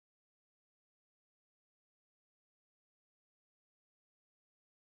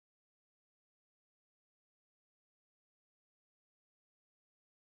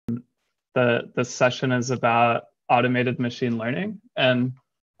the session is about automated machine learning. And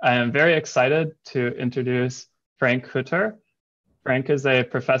I am very excited to introduce Frank Hutter. Frank is a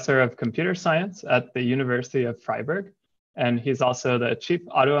professor of computer science at the University of Freiburg, and he's also the chief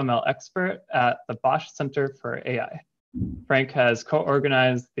AutoML expert at the Bosch Center for AI. Frank has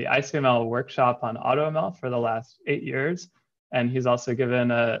co-organized the ICML workshop on AutoML for the last 8 years, and he's also given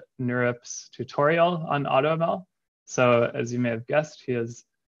a NeurIPS tutorial on AutoML. So as you may have guessed, he's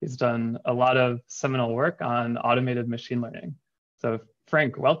done a lot of seminal work on automated machine learning. So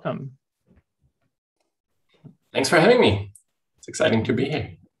Frank, welcome. Thanks for having me. It's exciting to be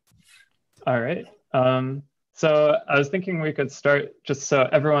here. All right. So I was thinking we could start just so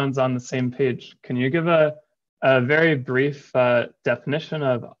everyone's on the same page. Can you give a very brief definition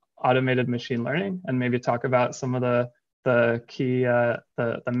of automated machine learning and maybe talk about some of the key,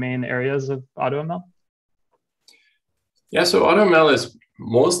 the main areas of AutoML? Yeah, so AutoML is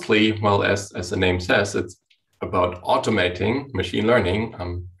mostly, well, as the name says, it's about automating machine learning.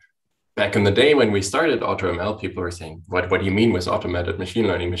 Back in the day when we started AutoML, people were saying, what do you mean with automated machine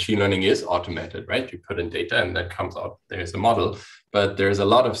learning? Machine learning is automated, right? You put in data and that comes out, there's a model. But there's a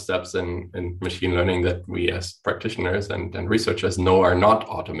lot of steps in machine learning that we as practitioners and researchers know are not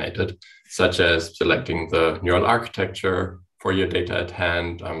automated, such as selecting the neural architecture for your data at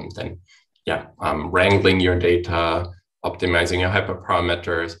hand, wrangling your data, optimizing your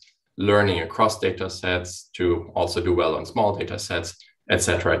hyperparameters, learning across data sets to also do well on small data sets, et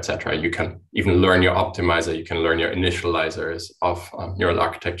cetera, et cetera. You can even learn your optimizer, you can learn your initializers of neural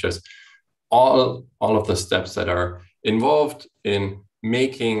architectures, all of the steps that are involved in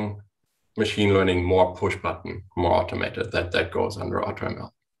making machine learning more push button, more automated, that goes under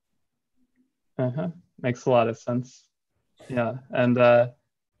AutoML. Makes a lot of sense. Yeah, and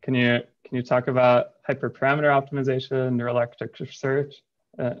can you talk about hyperparameter optimization, neural architecture search,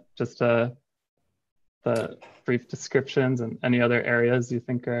 just the brief descriptions and any other areas you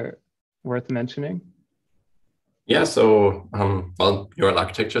think are worth mentioning? Yeah, so neural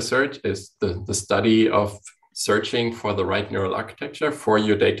architecture search is the study of searching for the right neural architecture for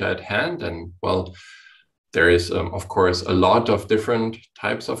your data at hand. And well, there is, of course, a lot of different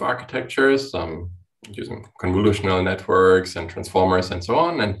types of architectures using convolutional networks and transformers and so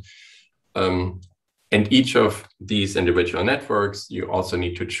on. And each of these individual networks, you also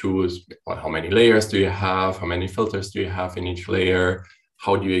need to choose, well, how many layers do you have? How many filters do you have in each layer?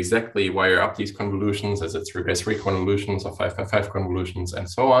 How do you exactly wire up these convolutions, as it's 3x3 convolutions or 5x5 convolutions and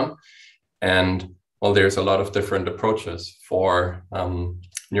so on? And well, there's a lot of different approaches for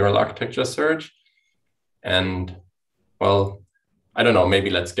neural architecture search. And well, I don't know, maybe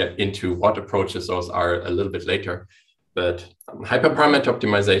let's get into what approaches those are a little bit later. But hyperparameter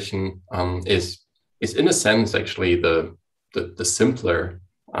optimization is in a sense actually the simpler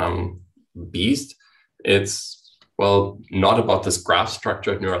beast. It's, well, not about this graph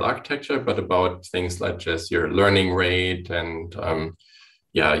structured neural architecture, but about things like just your learning rate and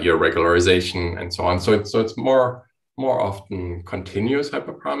your regularization and so on. So it's more often continuous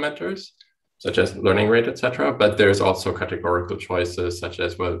hyperparameters, such as learning rate, etc. But there's also categorical choices, such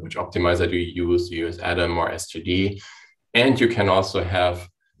as, well, which optimizer do you use? Do you use Adam or SGD? And you can also have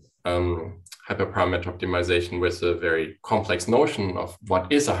hyperparameter optimization with a very complex notion of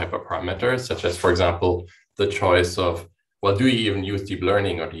what is a hyperparameter, such as, for example, the choice of, well, do you even use deep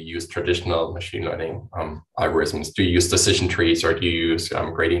learning or do you use traditional machine learning algorithms? Do you use decision trees or do you use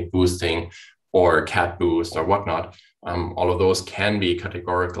gradient boosting or cat boost or whatnot? All of those can be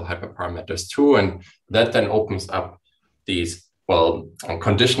categorical hyperparameters too. And that then opens up these, well,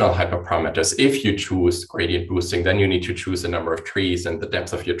 conditional hyperparameters. If you choose gradient boosting, then you need to choose the number of trees and the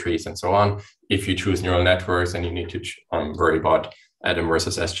depth of your trees and so on. If you choose neural networks, then you need to worry about Adam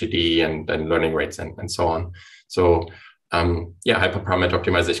versus SGD and learning rates and so on. So hyperparameter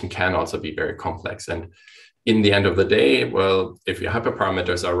optimization can also be very complex. And in the end of the day, well, if your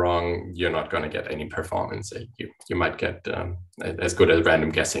hyperparameters are wrong, you're not going to get any performance. You might get as good as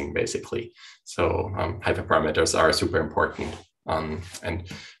random guessing, basically. So hyperparameters are super important.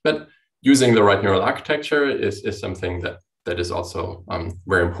 But using the right neural architecture is something that is also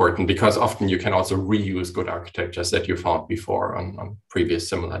very important, because often you can also reuse good architectures that you found before on previous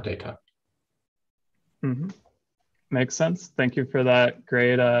similar data. Makes sense. Thank you for that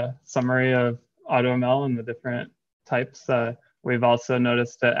great summary of AutoML and the different types. We've also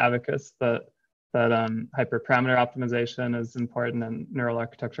noticed at Abacus that hyperparameter optimization is important, and neural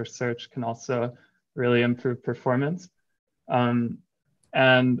architecture search can also really improve performance. And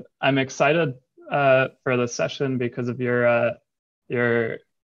I'm excited for the session because of your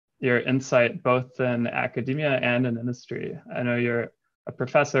insight both in academia and in industry. I know you're a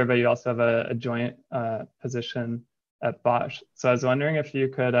professor, but you also have a joint position at Bosch. So I was wondering if you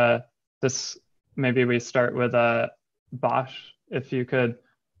could maybe we start with Bosch, if you could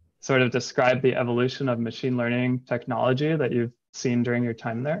sort of describe the evolution of machine learning technology that you've seen during your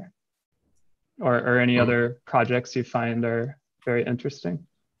time there, or any other projects you find are very interesting.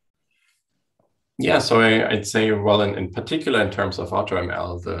 Yeah, so I'd say, well, in particular, in terms of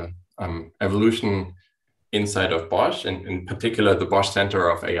AutoML, the evolution inside of Bosch, and in particular, the Bosch Center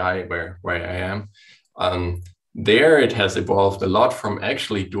of AI, where I am, there it has evolved a lot from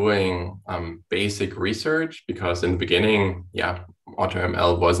actually doing basic research, because in the beginning, yeah,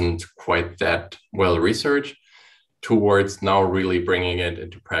 AutoML wasn't quite that well researched, towards now really bringing it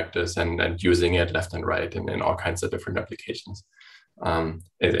into practice and using it left and right in all kinds of different applications.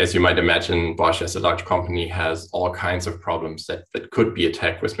 As you might imagine, Bosch as a large company has all kinds of problems that could be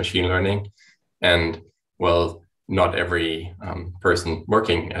attacked with machine learning. And well, not every person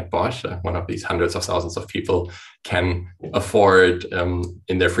working at Bosch, one of these hundreds of thousands of people, can afford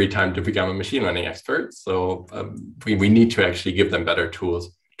in their free time to become a machine learning expert. So we need to actually give them better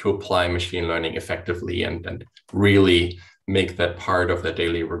tools to apply machine learning effectively and really make that part of their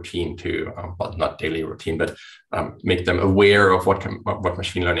daily routine to, well, not daily routine, but make them aware of what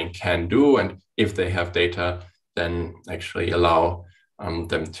machine learning can do. And if they have data, then actually allow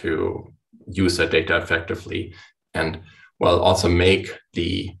them to use that data effectively. And well, also make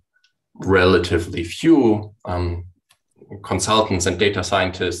the relatively few consultants and data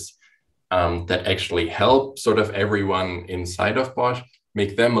scientists that actually help sort of everyone inside of Bosch,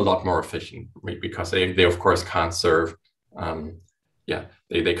 make them a lot more efficient, because they of course can't serve,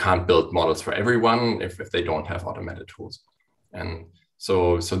 they can't build models for everyone if they don't have automated tools. And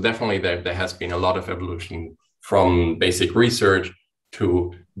so definitely there has been a lot of evolution from basic research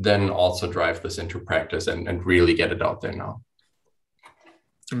to then also drive this into practice and really get it out there now.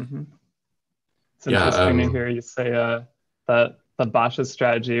 Mm-hmm. It's interesting to hear you say that the Bosch's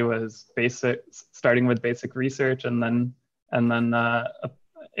strategy was starting with basic research and then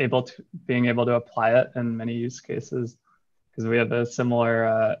being able to apply it in many use cases, because we have a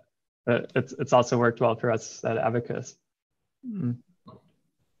similar. It's also worked well for us at Abacus. Mm.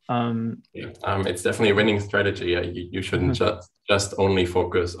 It's definitely a winning strategy. You shouldn't just only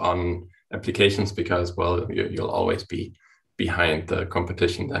focus on applications, because, well, you'll always be behind the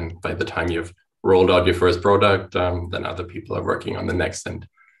competition. Then by the time you've rolled out your first product, then other people are working on the next. And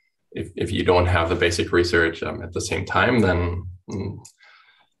if you don't have the basic research at the same time, then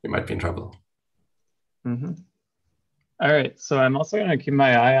you might be in trouble. Mm-hmm. All right, so I'm also going to keep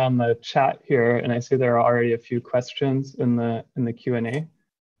my eye on the chat here, and I see there are already a few questions in the Q&A.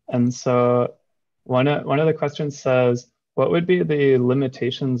 And so one of the questions says, what would be the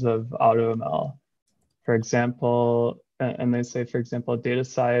limitations of AutoML? For example, and they say, for example, data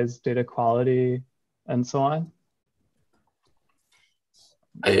size, data quality, and so on.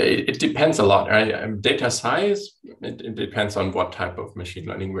 It depends a lot, right? Data size, it depends on what type of machine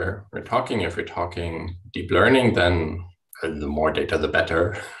learning we're talking. If we're talking deep learning, then the more data, the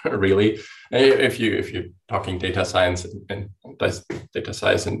better, really. If you're talking data science and data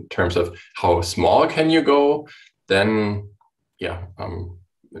size in terms of how small can you go, then yeah,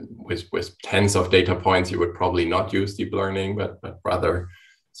 with tens of data points, you would probably not use deep learning, but rather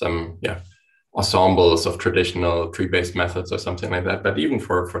some ensembles of traditional tree-based methods or something like that. But even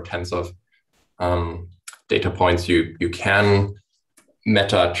for tens of data points, you can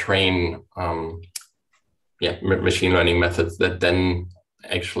meta train machine learning methods that then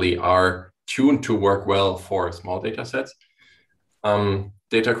actually are tuned to work well for small data sets.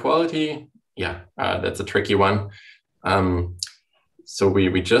 Data quality, that's a tricky one. So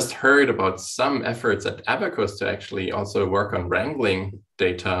we just heard about some efforts at Abacus to actually also work on wrangling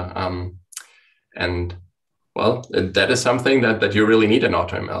data. And well, that is something that you really need in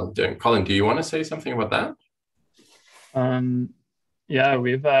AutoML. Colin, do you want to say something about that? Yeah,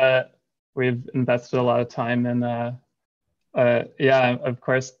 we've invested a lot of time in, of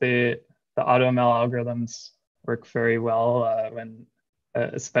course, the AutoML algorithms work very well when,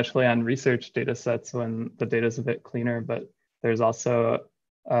 especially on research data sets when the data is a bit cleaner, but there's also,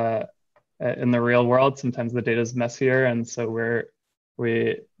 in the real world, sometimes the data is messier. And so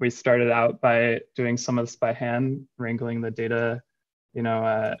we started out by doing some of this by hand, wrangling the data,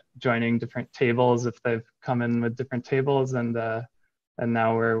 joining different tables if they've come in with different tables, and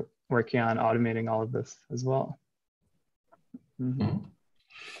now we're working on automating all of this as well. Mm-hmm.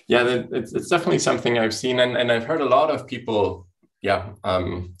 Yeah, it's definitely something I've seen, and I've heard a lot of people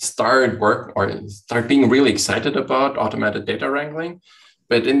start being really excited about automated data wrangling.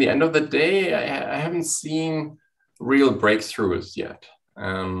 But in the end of the day, I haven't seen real breakthroughs yet,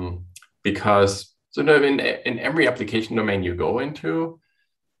 because sort of in every application domain you go into,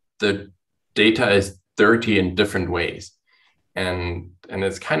 the data is dirty in different ways, and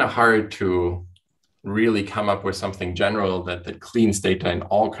it's kind of hard to really come up with something general that cleans data in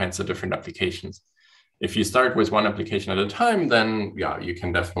all kinds of different applications. If you start with one application at a time, then yeah, you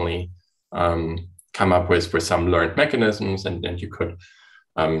can definitely come up with some learned mechanisms, and you could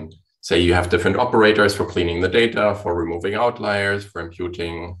say you have different operators for cleaning the data, for removing outliers, for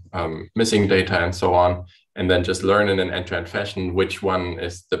imputing missing data, and so on, and then just learn in an end-to-end fashion which one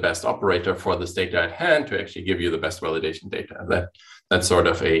is the best operator for this data at hand to actually give you the best validation data. That's sort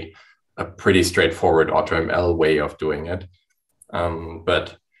of a pretty straightforward AutoML way of doing it.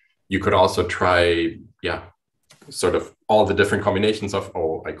 But you could also try, yeah, sort of all the different combinations of,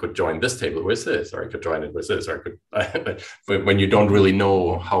 oh, I could join this table with this, or I could join it with this, or I could, when you don't really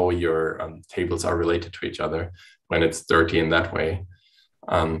know how your tables are related to each other, when it's dirty in that way.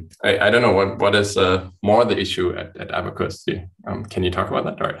 I don't know, what is more the issue at Abacus? Can you talk about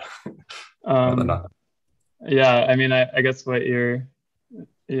that, or rather not? Yeah, I mean, I guess what you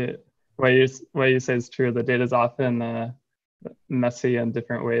say is true. The data is often messy in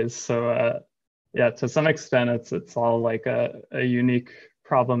different ways. So yeah, to some extent, it's all like a unique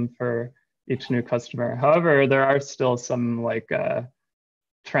problem for each new customer. However, there are still some like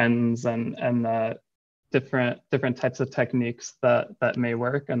trends and different types of techniques that may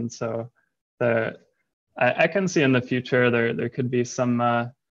work. And so I can see in the future there could be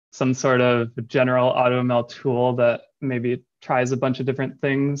some sort of general AutoML tool that maybe tries a bunch of different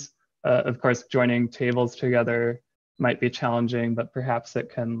things. Of course, joining tables together might be challenging, but perhaps it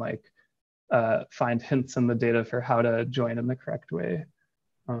can like find hints in the data for how to join in the correct way.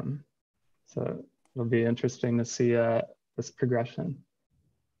 So it'll be interesting to see this progression.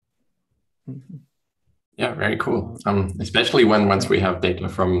 Yeah, very cool. Especially once we have data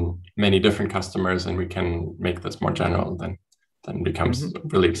from many different customers and we can make this more general, then it becomes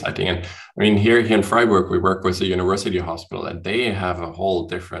really exciting. And I mean, here in Freiburg, we work with a university hospital, and they have a whole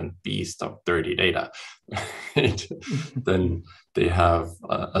different beast of dirty data. Then they have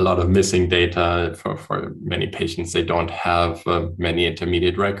a lot of missing data for many patients. They don't have many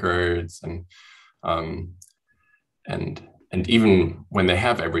intermediate records, and even when they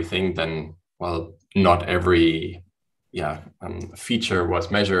have everything, then well, not every feature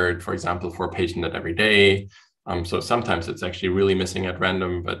was measured, for example, for a patient at every day. So sometimes it's actually really missing at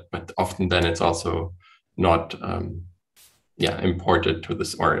random, but often then it's also not imported to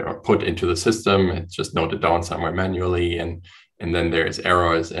this or put into the system. It's just noted down somewhere manually, and then there's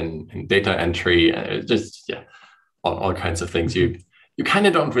errors in data entry. All kinds of things you kind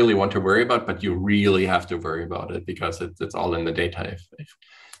of don't really want to worry about, but you really have to worry about it because it's all in the data. If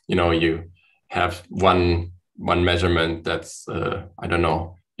you have one measurement that's I don't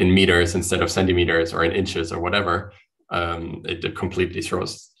know, in meters instead of centimeters or in inches or whatever, it completely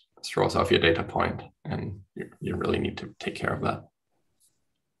throws off your data point, and you really need to take care of that.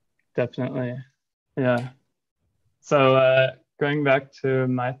 Definitely, yeah. So going back to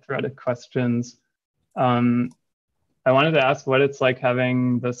my thread of questions, I wanted to ask what it's like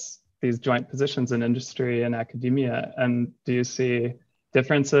having these joint positions in industry and academia, and do you see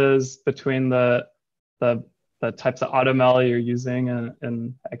differences between the types of AutoML you're using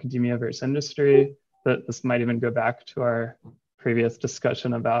in academia versus industry? That this might even go back to our previous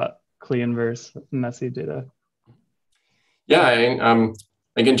discussion about clean versus messy data. Yeah,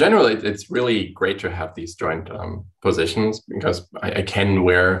 like in general, it's really great to have these joint positions because I can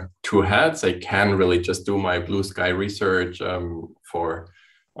wear two hats. I can really just do my blue sky research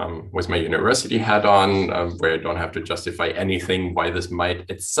with my university hat on, where I don't have to justify anything why this might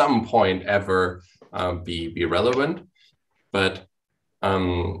at some point ever be relevant. But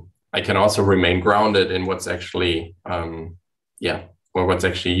I can also remain grounded in what's actually what's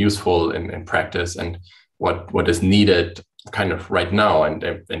actually useful in practice and what is needed kind of right now. And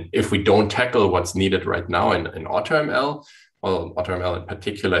if we don't tackle what's needed right now in AutoML, well, AutoML in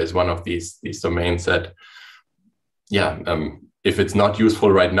particular is one of these domains that, if it's not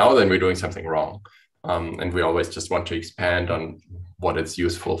useful right now, then we're doing something wrong. And we always just want to expand on what it's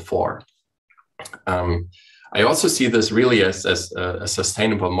useful for. I also see this really as a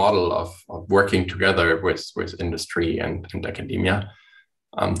sustainable model of working together with industry and academia.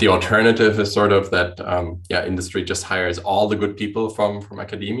 The alternative is sort of that, industry just hires all the good people from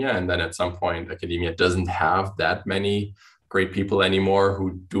academia, and then at some point, academia doesn't have that many great people anymore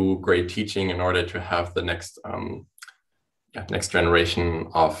who do great teaching in order to have the next generation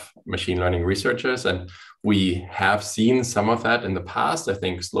of machine learning researchers. And we have seen some of that in the past. I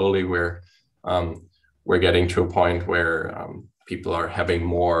think slowly we're we're getting to a point where people are having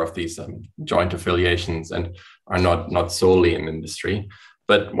more of these joint affiliations and are not solely in industry.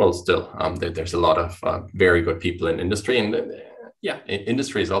 But well, still, there's a lot of very good people in industry, and yeah,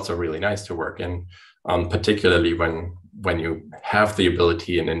 industry is also really nice to work in, particularly when you have the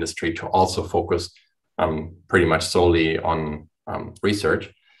ability in industry to also focus pretty much solely on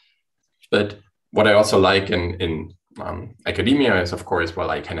research. But what I also like in academia is, of course, well,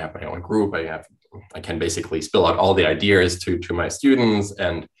 I can have my own group. I can basically spill out all the ideas to my students,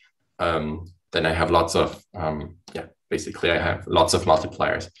 and then I have lots of basically I have lots of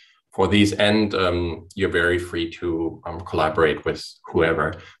multipliers. For these end, you're very free to collaborate with whoever,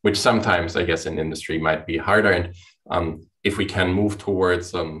 which sometimes I guess in industry might be harder. And if we can move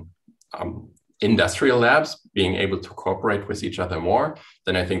towards industrial labs being able to cooperate with each other more,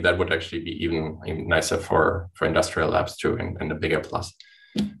 then I think that would actually be even nicer for industrial labs too, and a bigger plus.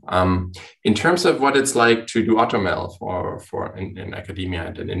 In terms of what it's like to do AutoML for in academia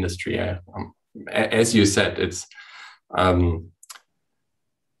and in industry, as you said, it's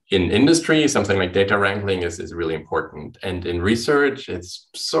in industry, something like data wrangling is really important. And in research, it's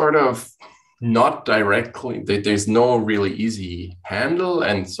sort of not directly, there's no really easy handle.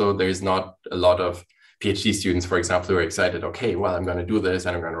 And so there's not a lot of PhD students, for example, who are excited, okay, well, I'm going to do this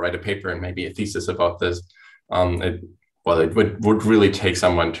and I'm going to write a paper and maybe a thesis about this. It would really take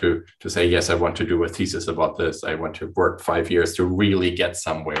someone to say, yes, I want to do a thesis about this. I want to work 5 years to really get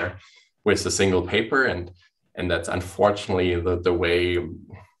somewhere with a single paper. And that's unfortunately the way,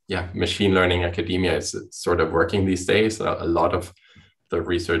 machine learning academia is sort of working these days. A lot of the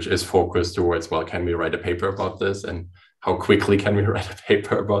research is focused towards, well, can we write a paper about this? And how quickly can we write a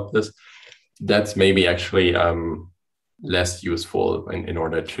paper about this? That's maybe actually less useful in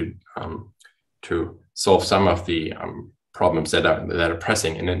order to solve some of the problems that are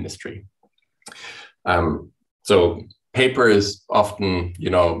pressing in industry. So paper is often,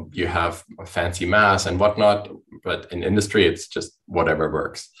 you have a fancy math and whatnot, but in industry, it's just whatever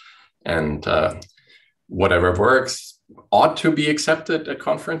works. And whatever works ought to be accepted at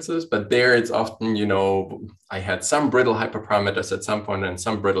conferences, but there it's often, I had some brittle hyperparameters at some point and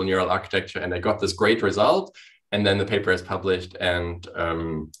some brittle neural architecture, and I got this great result. And then the paper is published and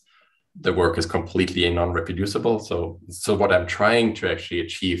the work is completely non-reproducible. So what I'm trying to actually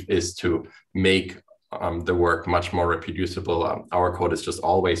achieve is to make the work much more reproducible. Our code is just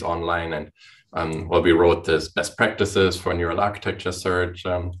always online. And we wrote this best practices for neural architecture search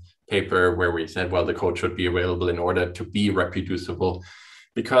paper where we said, well, the code should be available in order to be reproducible,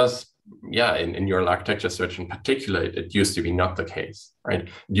 because in neural architecture search in particular, it used to be not the case, right? It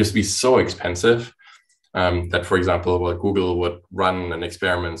used to be so expensive that, for example, Google would run an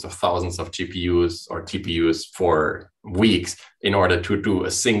experiments of thousands of GPUs or TPUs for weeks in order to do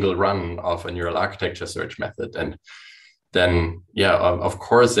a single run of a neural architecture search method. And then, of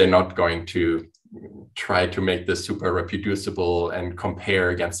course, they're not going to try to make this super reproducible and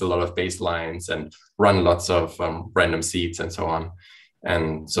compare against a lot of baselines and run lots of random seeds and so on.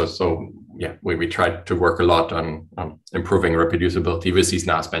 And we tried to work a lot on improving reproducibility with these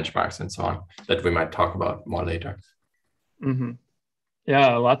NAS benchmarks and so on that we might talk about more later. Mm-hmm.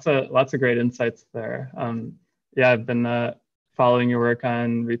 Yeah, lots of great insights there. I've been following your work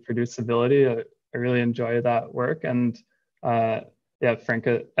on reproducibility. I really enjoy that work. And Frank,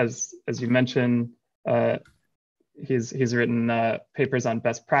 as you mentioned, he's written papers on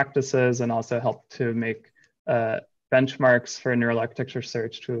best practices and also helped to make benchmarks for neural architecture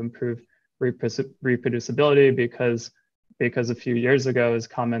search to improve reproducibility, because a few years ago it was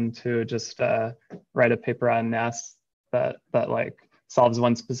common to just write a paper on NAS that like solves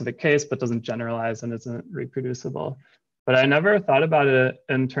one specific case but doesn't generalize and isn't reproducible. But I never thought about it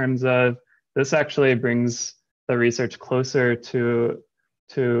in terms of this actually brings the research closer to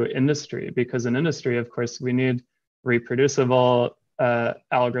industry, because in industry, of course, we need reproducible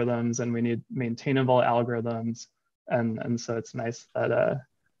algorithms and we need maintainable algorithms. And so it's nice that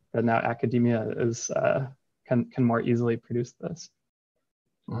now academia can more easily produce this.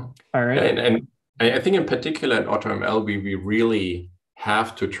 All right. And I think in particular in AutoML, we really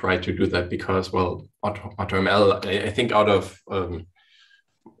have to try to do that, because, AutoML, I think out of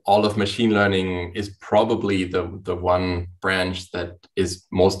all of machine learning is probably the one branch that is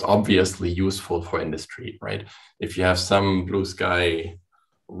most obviously useful for industry, right? If you have some blue sky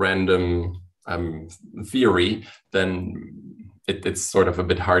random theory, then it's sort of a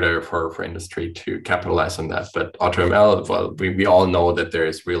bit harder for industry to capitalize on that. But AutoML, we all know that there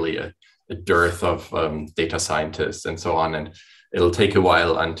is really a dearth of data scientists and so on, and it'll take a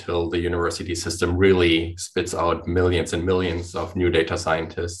while until the university system really spits out millions and millions of new data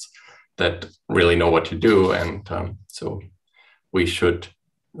scientists. that really know what to do. And so we should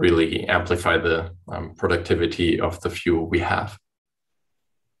really amplify the productivity of the few we have.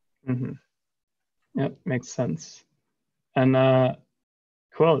 Mm-hmm. Yep, makes sense. And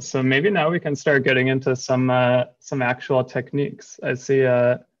cool. So maybe now we can start getting into some actual techniques. I see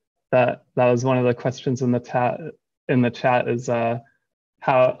that was one of the questions in the chat is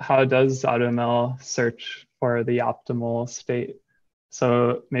how does AutoML search for the optimal state?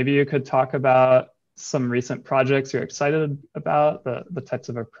 So maybe you could talk about some recent projects you're excited about, the types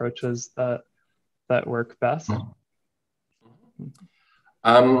of approaches that work best.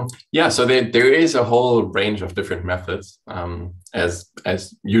 Yeah, so there is a whole range of different methods,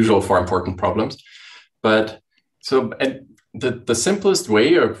 as usual for important problems. But so the simplest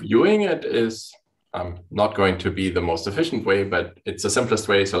way of viewing it is not going to be the most efficient way, but it's the simplest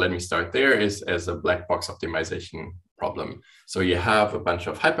way. So let me start there, is as a black box optimization problem. So you have a bunch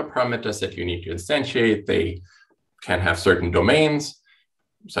of hyperparameters that you need to instantiate. They can have certain domains,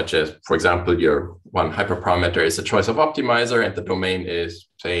 such as, for example, your one hyperparameter is a choice of optimizer, and the domain is,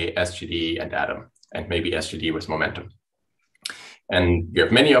 say, SGD and atom, and maybe SGD with momentum. And you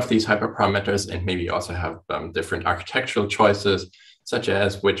have many of these hyperparameters, and maybe you also have different architectural choices, such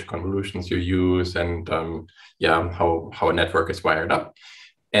as which convolutions you use and how a network is wired up.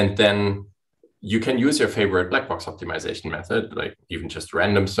 And then you can use your favorite black box optimization method, like even just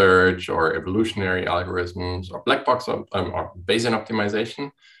random search or evolutionary algorithms or black box or Bayesian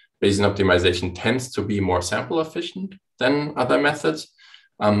optimization. Bayesian optimization tends to be more sample efficient than other methods.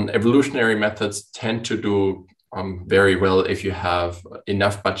 Evolutionary methods tend to do very well if you have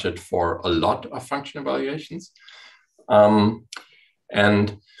enough budget for a lot of function evaluations. And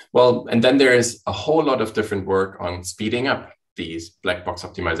then there is a whole lot of different work on speeding up these black box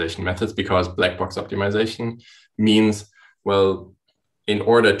optimization methods, because black box optimization means, well, in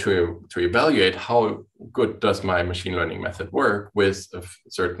order to evaluate how good does my machine learning method work with a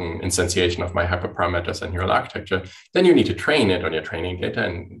certain instantiation of my hyperparameters and neural architecture, then you need to train it on your training data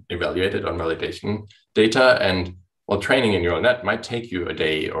and evaluate it on validation data. And well, training a neural net might take you a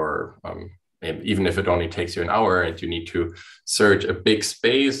day, or even if it only takes you an hour, and you need to search a big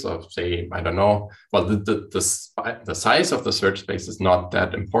space of, say, I don't know, well, the size of the search space is not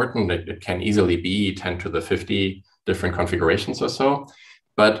that important. It can easily be 10 to the 50 different configurations or so.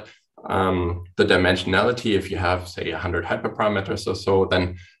 But the dimensionality, if you have, say, 100 hyperparameters or so,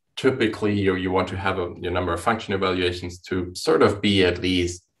 then typically you want to have your number of function evaluations to sort of be at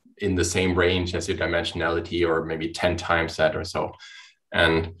least in the same range as your dimensionality, or maybe 10 times that or so.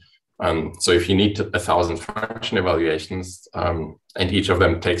 And so if you need 1,000 function evaluations and each of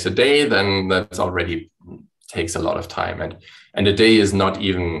them takes a day, then that's already takes a lot of time. And a day is not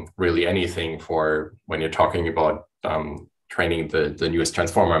even really anything for when you're talking about training the newest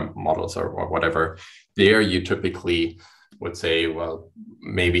transformer models or whatever. There you typically would say, well,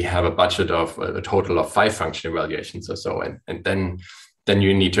 maybe have a budget of a total of 5 function evaluations or so. And then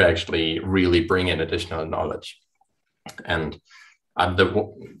you need to actually really bring in additional knowledge. And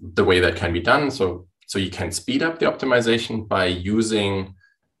the way that can be done, so you can speed up the optimization by using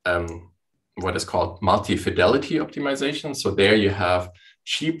what is called multi-fidelity optimization. So there you have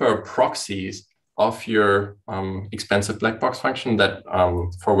cheaper proxies of your expensive black box function that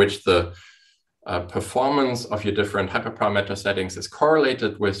for which the performance of your different hyperparameter settings is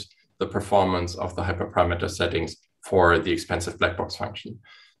correlated with the performance of the hyperparameter settings for the expensive black box function.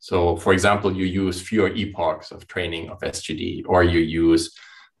 So, for example, you use fewer epochs of training of SGD, or you use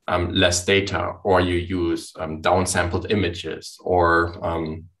less data, or you use downsampled images,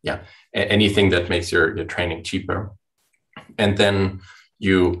 or anything that makes your training cheaper. And then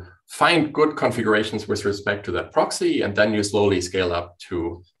you find good configurations with respect to that proxy, and then you slowly scale up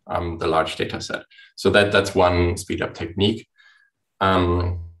to the large data set. So that's one speed up technique.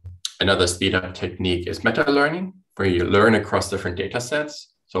 Another speed up technique is meta learning, where you learn across different data sets.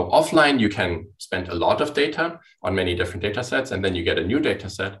 So offline, you can spend a lot of data on many different data sets, and then you get a new data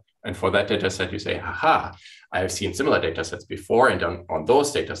set. And for that data set, you say, haha, I have seen similar data sets before, and on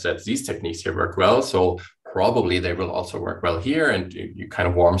those data sets, these techniques here work well. So probably they will also work well here. And you kind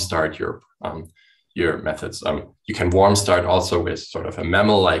of warm start your methods. You can warm start also with sort of a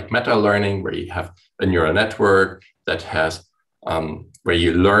MAML-like meta learning, where you have a neural network that has, where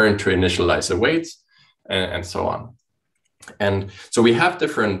you learn to initialize the weights and so on. And so we have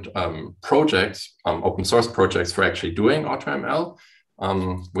different projects, open source projects for actually doing AutoML.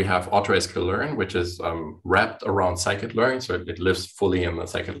 We have AutoSKLearn, which is wrapped around scikit-learn. So it lives fully in the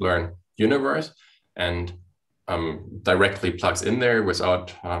scikit-learn universe and directly plugs in there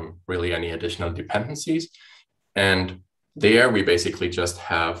without really any additional dependencies. And there we basically just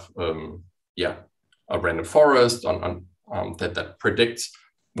have a random forest that predicts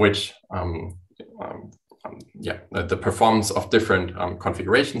which the performance of different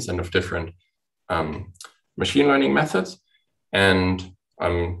configurations and of different machine learning methods. And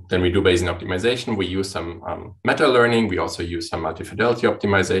then we do Bayesian optimization. We use some meta learning. We also use some multi-fidelity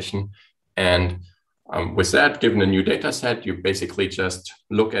optimization. And with that, given a new data set, you basically just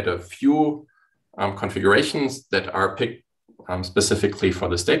look at a few configurations that are picked specifically for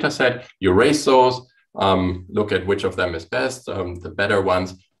this data set. You raise those, look at which of them is best. The better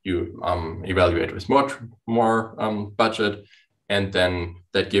ones you evaluate with more budget, and then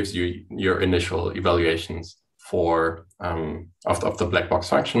that gives you your initial evaluations for of the black box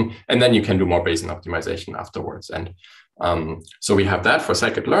function, and then you can do more Bayesian optimization afterwards. And so we have that for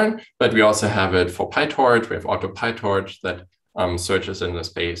scikit-learn, but we also have it for PyTorch. We have AutoPyTorch that searches in the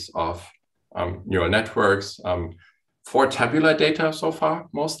space of neural networks for tabular data so far,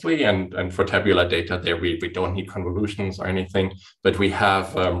 mostly. And for tabular data, there we don't need convolutions or anything, but we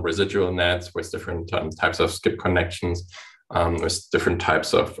have residual nets with different types of skip connections, with different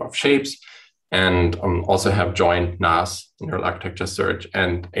types of shapes, and also have joined NAS, neural architecture search,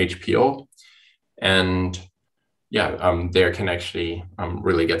 and HPO. And there can actually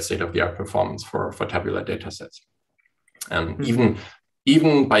really get state-of-the-art performance for tabular data sets. And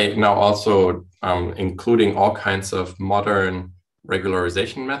even by now also including all kinds of modern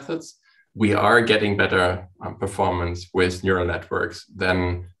regularization methods, we are getting better performance with neural networks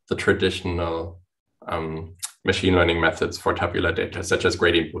than the traditional machine learning methods for tabular data, such as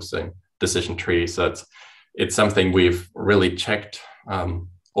gradient boosting, decision trees. So it's something we've really checked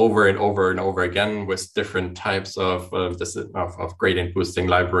over and over and over again with different types of gradient boosting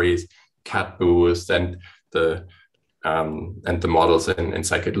libraries, CatBoost, and the models in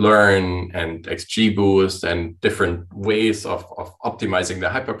scikit-learn and XGBoost, and different ways of optimizing the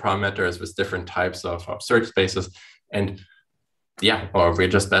hyperparameters with different types of search spaces. And we're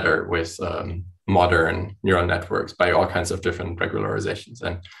just better with modern neural networks by all kinds of different regularizations.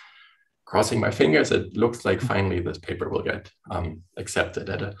 And crossing my fingers, it looks like finally this paper will get accepted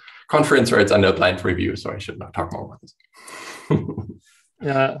at a conference where it's under blind review, so I should not talk more about this.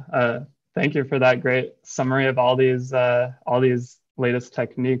 Thank you for that great summary of all these latest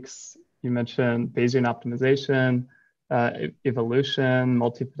techniques. You mentioned Bayesian optimization, evolution,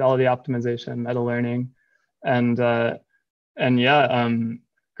 multi-fidelity optimization, meta learning, and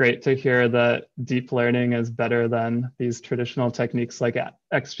great to hear that deep learning is better than these traditional techniques like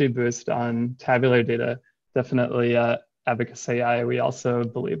XGBoost on tabular data. Definitely Abacus.AI, we also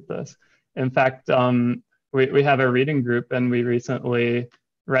believe this. In fact, we have a reading group, and we recently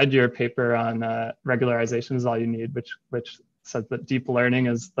read your paper on regularization is all you need, which says that deep learning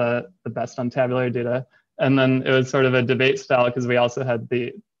is the best on tabular data. And then it was sort of a debate style because we also had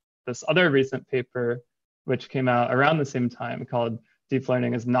this other recent paper which came out around the same time called Deep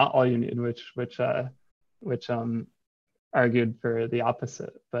Learning is Not All You Need, which argued for the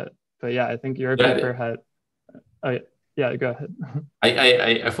opposite. But yeah, I think your paper had. Oh yeah, go ahead.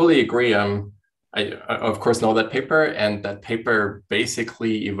 I fully agree. I of course know that paper, and that paper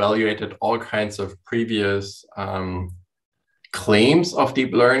basically evaluated all kinds of previous claims of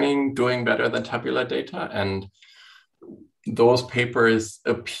deep learning doing better than tabular data. And those papers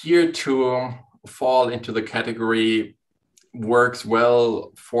appear to fall into the category works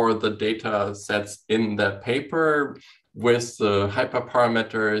well for the data sets in that paper with the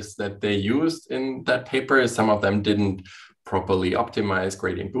hyperparameters that they used in that paper. Some of them didn't properly optimize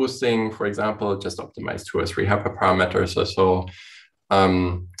gradient boosting, for example, just optimize 2 or 3 hyperparameters or so.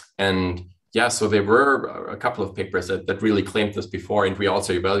 So there were a couple of papers that really claimed this before, and we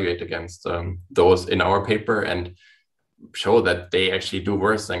also evaluate against those in our paper and show that they actually do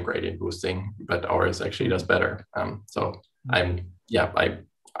worse than gradient boosting, but ours actually does better.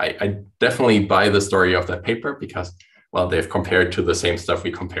 I definitely buy the story of that paper because, well, they've compared to the same stuff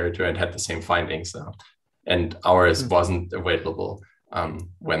we compared to and had the same findings. And ours wasn't available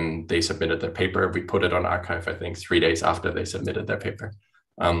when they submitted their paper. We put it on archive, I think, 3 days after they submitted their paper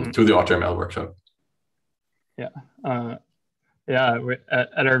to the AutoML workshop.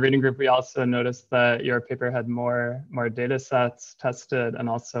 At our reading group, we also noticed that your paper had more data sets tested, and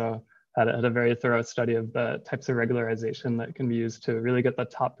also had a very thorough study of the types of regularization that can be used to really get the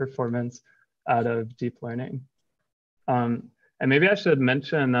top performance out of deep learning. And maybe I should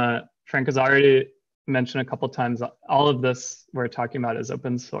mention, Frank has already mentioned a couple times, all of this we're talking about is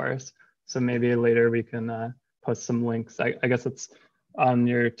open source. So maybe later we can post some links. I guess it's on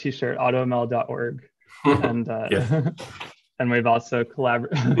your t-shirt, automl.org. And and we've also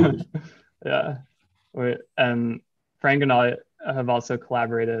collaborated. And Frank and I have also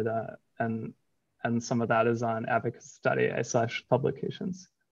collaborated, and some of that is on Abacus.AI/publications.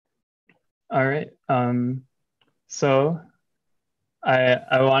 All right. So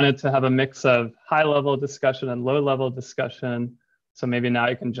I wanted to have a mix of high-level discussion and low-level discussion. So maybe now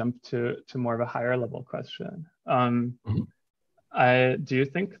I can jump to more of a higher-level question. Do you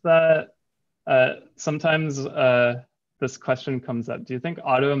think that sometimes this question comes up? Do you think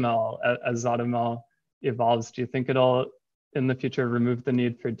AutoML, as AutoML evolves, do you think it'll in the future remove the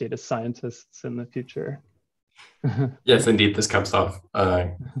need for data scientists in the future? Yes, indeed, this comes up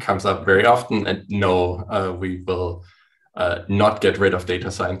very often. And no, we will not get rid of data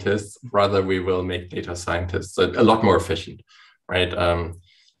scientists. Rather, we will make data scientists a lot more efficient, right?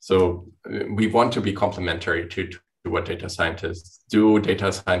 So we want to be complementary to what data scientists do.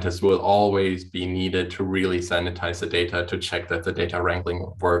 Data scientists will always be needed to really sanitize the data, to check that the data wrangling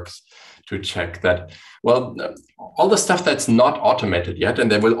works, to check that, well, all the stuff that's not automated yet,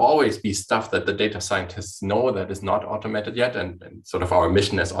 and there will always be stuff that the data scientists know that is not automated yet, and sort of our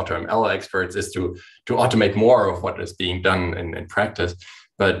mission as AutoML experts is to automate more of what is being done in practice.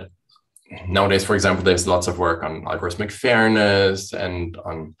 But nowadays, for example, there's lots of work on algorithmic fairness and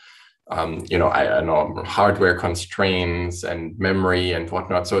on I know hardware constraints and memory and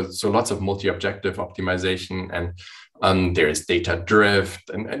whatnot. So lots of multi-objective optimization, and there is data drift,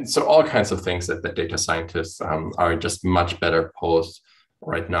 and so all kinds of things that the data scientists are just much better posed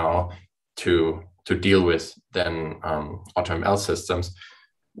right now to deal with than AutoML systems.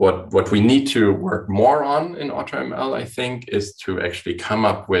 What we need to work more on in AutoML, I think, is to actually come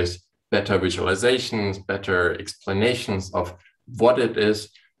up with better visualizations, better explanations of what it is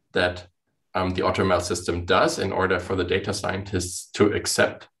that the AutoML system does in order for the data scientists to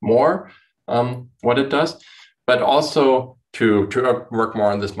accept more what it does, but also to work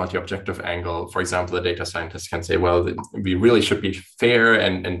more on this multi-objective angle. For example, the data scientists can say, well, we really should be fair,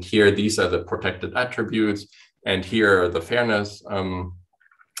 and here these are the protected attributes, and here are the fairness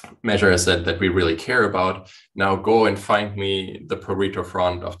measures that we really care about. Now go and find me the Pareto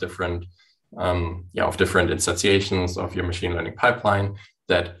front of different instantiations of your machine learning pipeline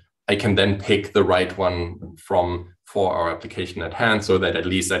that I can then pick the right one for our application at hand, so that at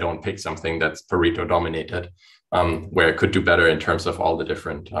least I don't pick something that's Pareto dominated, where it could do better in terms of all the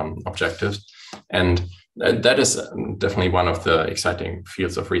different objectives. And that is definitely one of the exciting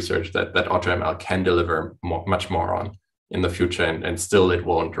fields of research that AutoML can deliver much more on in the future, and still it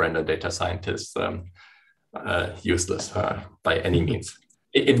won't render data scientists useless by any means.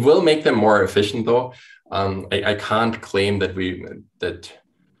 It will make them more efficient, though. I can't claim that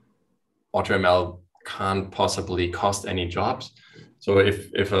AutoML can't possibly cost any jobs. So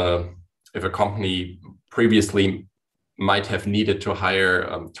if a company previously might have needed to hire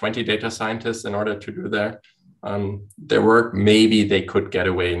 20 data scientists in order to do their work, maybe they could get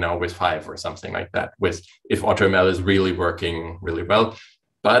away now with 5 or something like that, if AutoML is really working really well.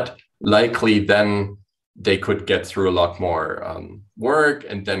 But likely then they could get through a lot more work,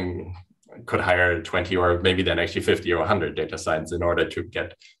 and then could hire 20 or maybe then actually 50 or 100 data scientists in order to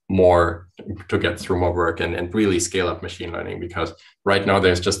get through more work and really scale up machine learning. Because right now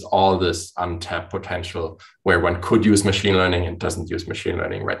there's just all this untapped potential where one could use machine learning and doesn't use machine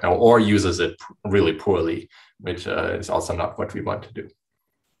learning right now, or uses it really poorly, which is also not what we want to do.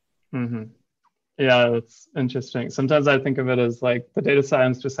 Mm-hmm. Yeah, that's interesting. Sometimes I think of it as like the data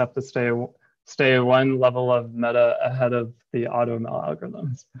science just have to stay one level of meta ahead of the AutoML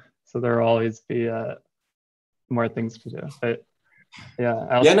algorithms. So there will always be more things to do. But yeah,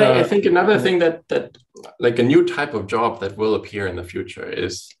 I think another thing that like a new type of job that will appear in the future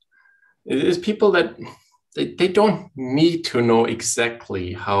is people that they don't need to know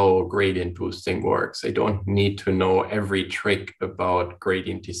exactly how gradient boosting works. They don't need to know every trick about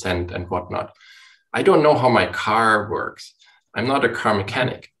gradient descent and whatnot. I don't know how my car works. I'm not a car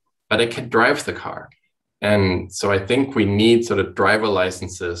mechanic, but I can drive the car. And so I think we need sort of driver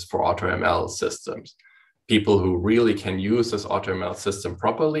licenses for AutoML systems. People who really can use this AutoML system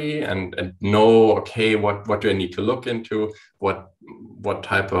properly and know, okay, what do I need to look into? What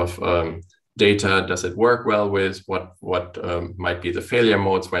type of data does it work well with? What might be the failure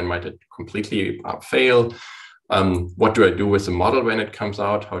modes? When might it completely fail? What do I do with the model when it comes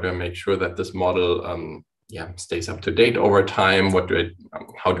out? How do I make sure that this model stays up to date over time?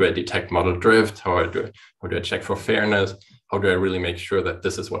 How do I detect model drift? How do I check for fairness? How do I really make sure that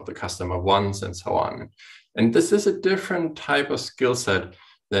this is what the customer wants, and so on? And this is a different type of skill set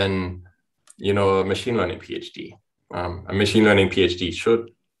than, a machine learning PhD. A machine learning PhD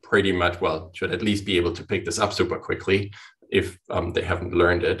should at least be able to pick this up super quickly if they haven't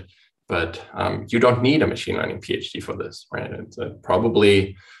learned it. but you don't need a machine learning PhD for this, right? It's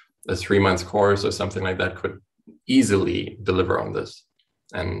probably a 3-month course or something like that could easily deliver on this.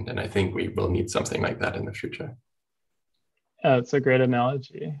 And I think we will need something like that in the future. Yeah, it's a great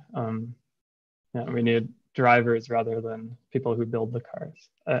analogy. Yeah, we need drivers rather than people who build the cars.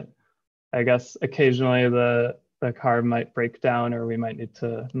 I guess occasionally the car might break down, or we might need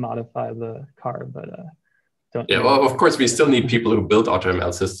to modify the car, but don't. Yeah, well, of course, we still need people who build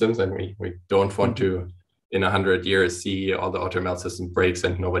AutoML systems, and we don't want to, in 100 years, see all the AutoML system breaks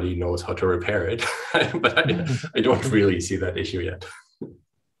and nobody knows how to repair it. But I don't really see that issue yet.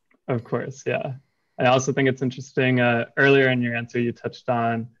 Of course, yeah. I also think it's interesting. Earlier in your answer, you touched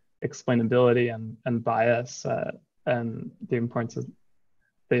on explainability and bias, and the importance of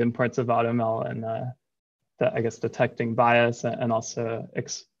AutoML and I guess detecting bias and also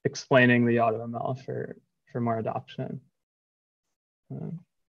explaining the AutoML for more adoption. All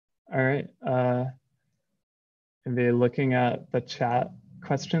right, maybe looking at the chat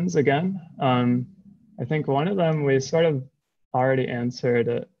questions again. I think one of them we sort of already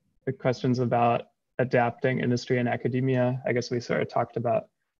answered. The questions about adapting industry and academia. I guess we sort of talked about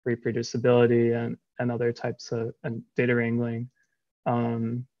reproducibility and other types of and data wrangling.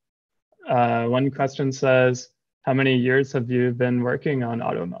 One question says, how many years have you been working on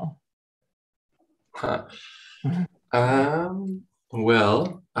AutoML?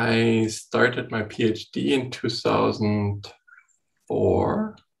 Well, I started my PhD in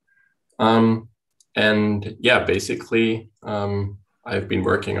 2004. And yeah, basically, I've been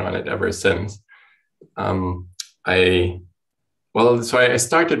working on it ever since. So I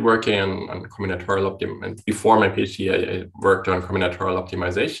started working on combinatorial optimization. Before my PhD, I worked on combinatorial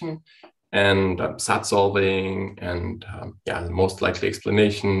optimization and SAT solving and the most likely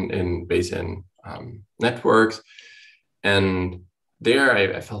explanation in Bayesian networks. And there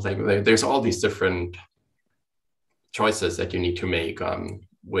I felt like there's all these different choices that you need to make,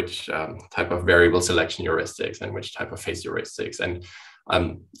 which type of variable selection heuristics and which type of phase heuristics, and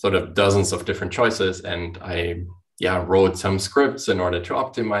sort of dozens of different choices. And I wrote some scripts in order to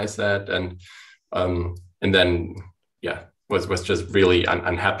optimize that, and then was just really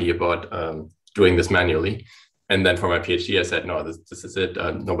unhappy about doing this manually. And then for my PhD, I said, no, this is it.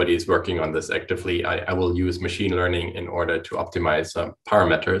 Nobody is working on this actively. I will use machine learning in order to optimize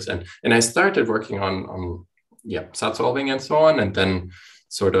parameters. And I started working on SAT solving and so on. And then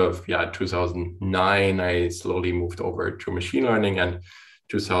sort of, 2009, I slowly moved over to machine learning. And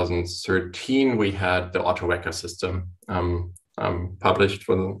 2013, we had the AutoWecker system published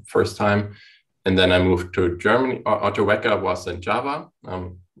for the first time. And then I moved to Germany. AutoWecker was in Java,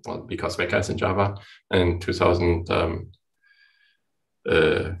 because Wecker is in Java. And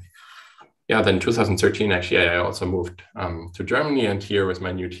then 2013, actually, I also moved to Germany. And here with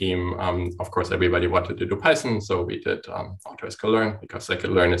my new team, of course, everybody wanted to do Python. So we did AutoScaLearn, because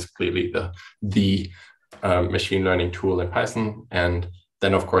scikit-learn is clearly the machine learning tool in Python. And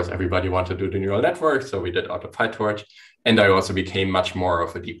then, of course, everybody wanted to do the neural network. So we did AutoPyTorch. And I also became much more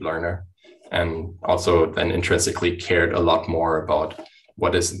of a deep learner, and also then intrinsically cared a lot more about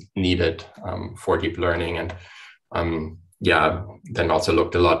what is needed for deep learning. And then also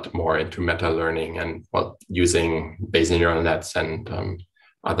looked a lot more into meta learning and using Bayesian neural nets and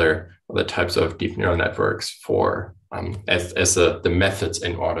other types of deep neural networks for as the methods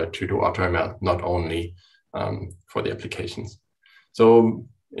in order to do AutoML, not only for the applications. So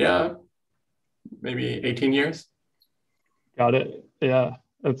maybe 18 years. Got it. Yeah,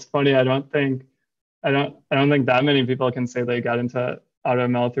 it's funny. I don't think that many people can say they got into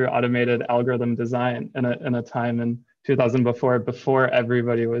AutoML through automated algorithm design in a time in 2000 before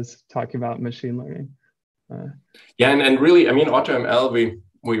everybody was talking about machine learning. And really, I mean, AutoML,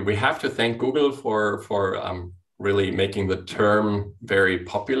 we have to thank Google for really making the term very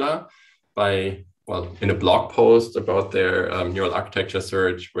popular by, in a blog post about their neural architecture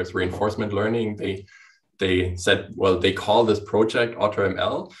search with reinforcement learning, they said, they call this project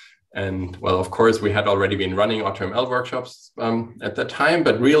AutoML. And of course, we had already been running AutoML workshops at that time,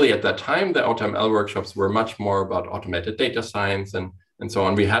 but really at that time, the AutoML workshops were much more about automated data science and so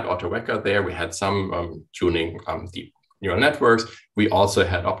on. We had AutoWecker there. We had some tuning deep neural networks. We also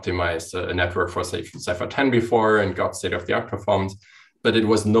had optimized a network for Cypher 10 before and got state-of-the-art performance, but it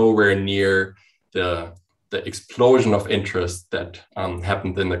was nowhere near the explosion of interest that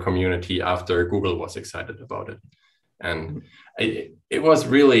happened in the community after Google was excited about it. And it was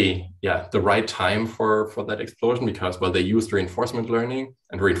really, the right time for that explosion, because, they used reinforcement learning,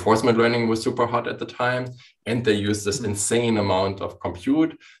 and reinforcement learning was super hot at the time. And they used this insane amount of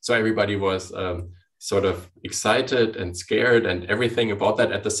compute. So everybody was sort of excited and scared and everything about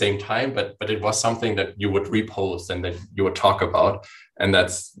that at the same time, but it was something that you would repost and that you would talk about. And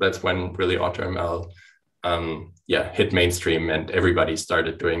that's when really AutoML hit mainstream and everybody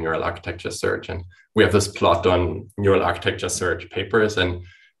started doing neural architecture search. And we have this plot on neural architecture search papers, and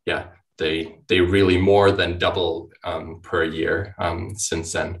yeah, they really more than double per year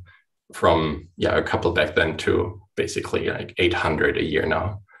since then, from a couple back then to basically like 800 a year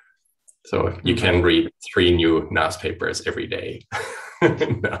now. So you can read 3 new NAS papers every day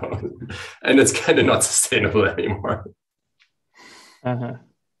now, and it's kind of not sustainable anymore.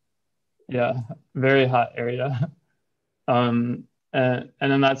 Yeah, very hot area. And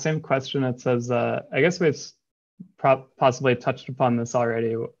in that same question, it says, I guess we've possibly touched upon this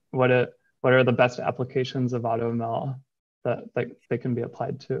already. What are the best applications of AutoML that they can be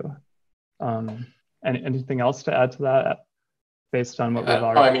applied to? Anything else to add to that, based on what we've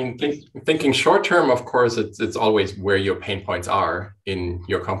already? I mean, thinking short term, of course, it's always where your pain points are in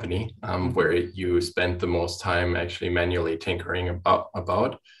your company, where you spend the most time actually manually tinkering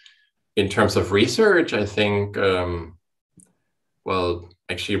about. In terms of research, I think,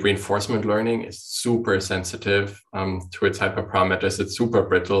 actually reinforcement learning is super sensitive to its hyperparameters. It's super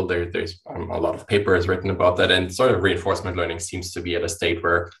brittle. There's a lot of papers written about that, and sort of reinforcement learning seems to be at a state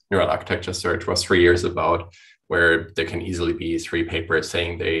where neural architecture search was 3 years about, where there can easily be 3 papers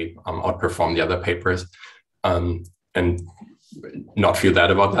saying they outperform the other papers, and not feel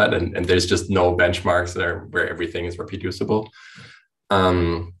bad about that. And there's just no benchmarks there where everything is reproducible.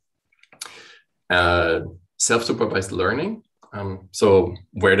 Self-supervised learning. So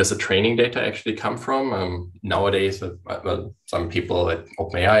where does the training data actually come from? Nowadays, some people at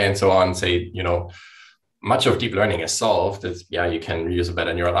OpenAI and so on say, much of deep learning is solved. You can use a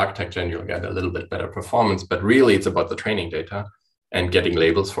better neural architecture and you'll get a little bit better performance, but really it's about the training data and getting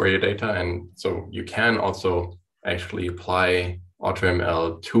labels for your data. And so you can also actually apply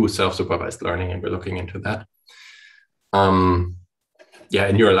AutoML to self-supervised learning, and we're looking into that.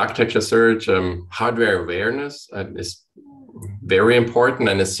 In neural architecture search, hardware awareness is very important,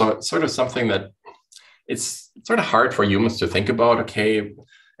 and it's sort of something that it's sort of hard for humans to think about. Okay,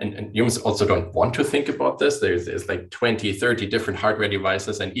 and humans also don't want to think about this. There's like 20, 30 different hardware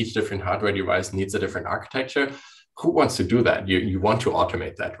devices, and each different hardware device needs a different architecture. Who wants to do that? You want to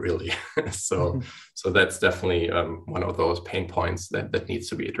automate that, really. So that's definitely one of those pain points that needs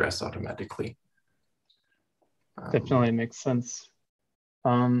to be addressed automatically. Definitely makes sense.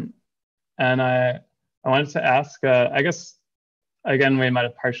 And I wanted to ask, I guess, again, we might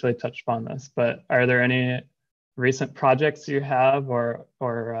have partially touched upon this, but are there any recent projects you have or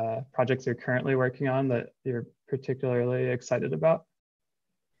projects you're currently working on that you're particularly excited about?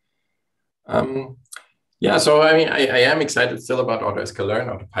 So I mean, I am excited still about AutoScaler and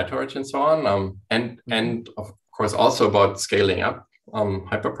AutoPyTorch and so on, and of course also about scaling up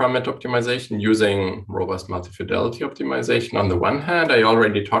hyperparameter optimization using robust multi-fidelity optimization. On the one hand, I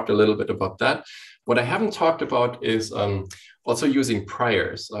already talked a little bit about that. What I haven't talked about is also using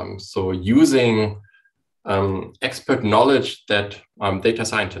priors. So using expert knowledge that data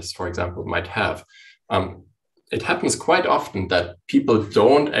scientists, for example, might have. It happens quite often that people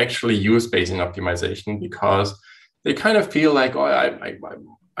don't actually use Bayesian optimization because they kind of feel like,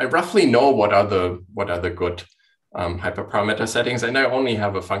 I roughly know what are the good hyperparameter settings, and I only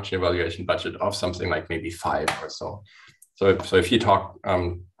have a function evaluation budget of something like maybe 5 or so. So if you talk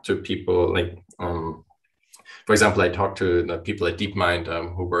to people like, for example, I talked to the people at DeepMind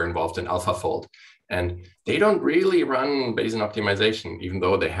who were involved in AlphaFold, and they don't really run Bayesian optimization, even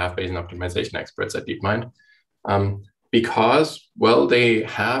though they have Bayesian optimization experts at DeepMind, because, well, they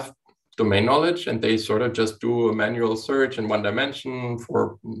have domain knowledge and they sort of just do a manual search in one dimension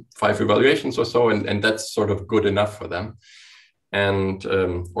for 5 evaluations or so, and that's sort of good enough for them, and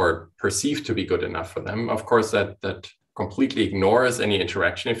or perceived to be good enough for them. Of course, that completely ignores any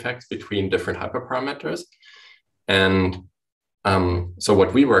interaction effects between different hyperparameters. And so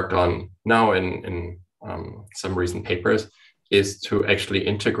what we worked on now in some recent papers is to actually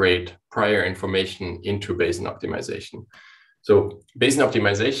integrate prior information into Bayesian optimization. So Bayesian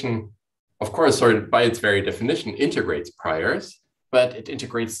optimization, of course, sort of by its very definition, integrates priors, but it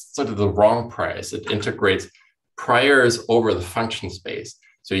integrates sort of the wrong priors. It integrates priors over the function space.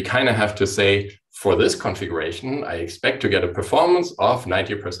 So you kind of have to say, for this configuration, I expect to get a performance of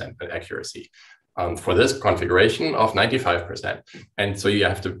 90% accuracy. For this configuration of 95%. And so you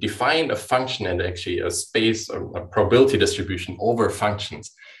have to define a function and actually a space, a probability distribution over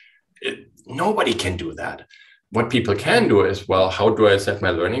functions. Nobody can do that. What people can do is, well, how do I set my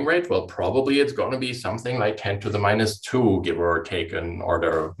learning rate? Well, probably it's going to be something like 10 to the minus 2, give or take an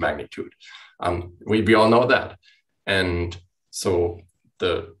order of magnitude. We all know that. And so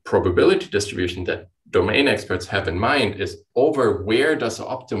the probability distribution that domain experts have in mind is over where does the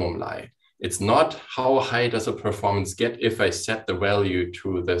optimum lie. It's not how high does a performance get if I set the value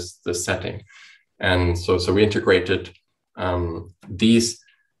to this setting. And so we integrated these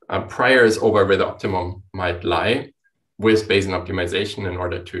priors over where the optimum might lie with Bayesian optimization in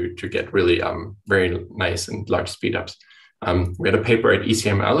order to get really very nice and large speedups. We had a paper at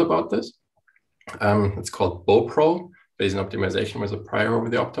ECML about this. It's called BOPRO, Bayesian optimization with a prior over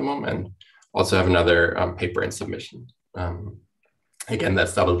the optimum, and also have another paper in submission. Again,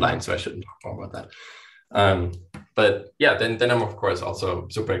 that's double blind, so I shouldn't talk more about that. But yeah, then I'm of course also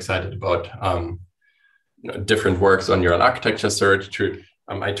super excited about different works on neural architecture search.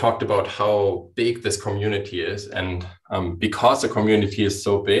 I talked about how big this community is, and because the community is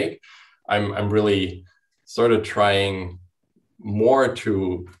so big, I'm really sort of trying more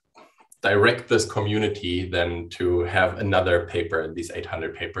to direct this community than to have another paper in these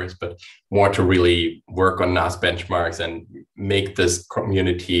 800 papers, but more to really work on NAS benchmarks and make this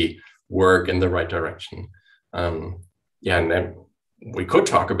community work in the right direction. Yeah, and then we could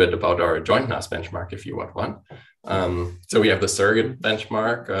talk a bit about our joint NAS benchmark if you want one. So we have the surrogate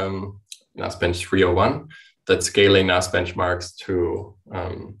benchmark, NAS Bench 301, that's scaling NAS benchmarks to,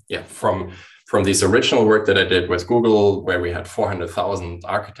 from this original work that I did with Google, where we had 400,000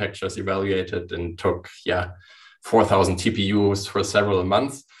 architectures evaluated and took 4,000 TPUs for several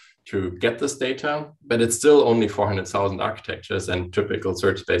months to get this data, but it's still only 400,000 architectures, and typical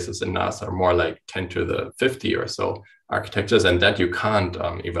search spaces in NAS are more like 10 to the 50 or so architectures, and that you can't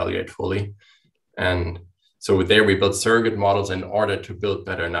evaluate fully. And so there we built surrogate models in order to build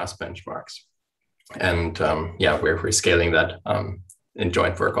better NAS benchmarks. And we're scaling that in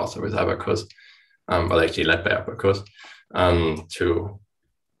joint work also with Abacus, actually led by Abacus, why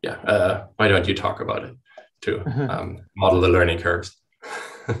don't you talk about it, to model the learning curves.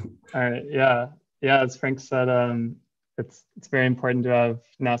 All right, yeah, as Frank said, it's very important to have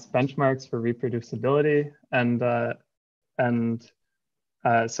NAS benchmarks for reproducibility, and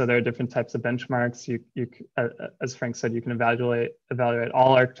so there are different types of benchmarks. You as Frank said, you can evaluate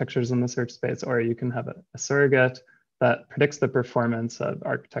all architectures in the search space, or you can have a surrogate that predicts the performance of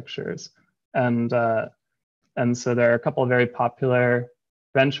architectures. And so there are a couple of very popular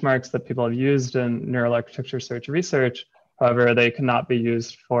benchmarks that people have used in neural architecture search research. However, they cannot be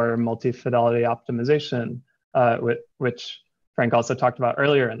used for multi-fidelity optimization, which Frank also talked about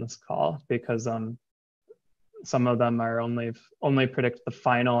earlier in this call, because some of them are only predict the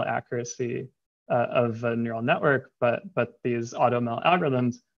final accuracy of a neural network, but these AutoML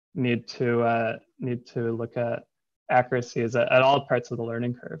algorithms need to look at accuracies at all parts of the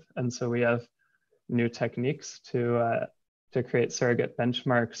learning curve. And so we have new techniques to create surrogate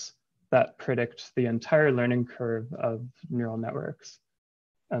benchmarks that predict the entire learning curve of neural networks.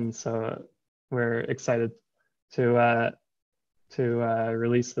 And so we're excited to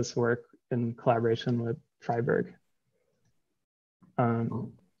release this work in collaboration with Freiburg. All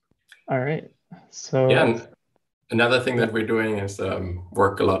right, so yeah, another thing that we're doing is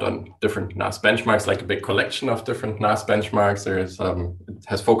work a lot on different NAS benchmarks, like a big collection of different NAS benchmarks. It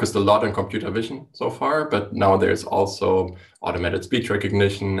has focused a lot on computer vision so far, but now there's also automated speech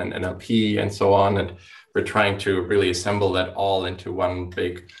recognition and NLP and so on. And we're trying to really assemble that all into one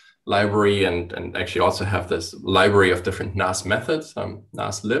big library, and actually also have this library of different NAS methods,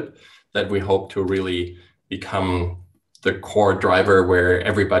 NAS lib, that we hope to really become the core driver, where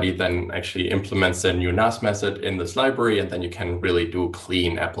everybody then actually implements a new NAS method in this library, and then you can really do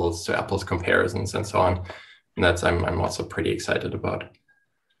clean apples to apples comparisons and so on. And that's I'm also pretty excited about.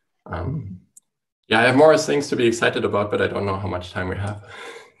 I have more things to be excited about, but I don't know how much time we have.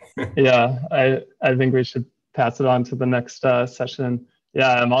 Yeah, I think we should pass it on to the next session.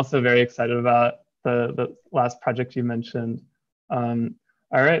 Yeah, I'm also very excited about the last project you mentioned.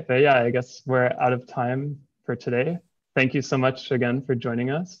 All right, but yeah, I guess we're out of time for today. Thank you so much again for joining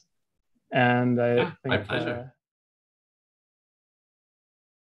us. And I think my pleasure.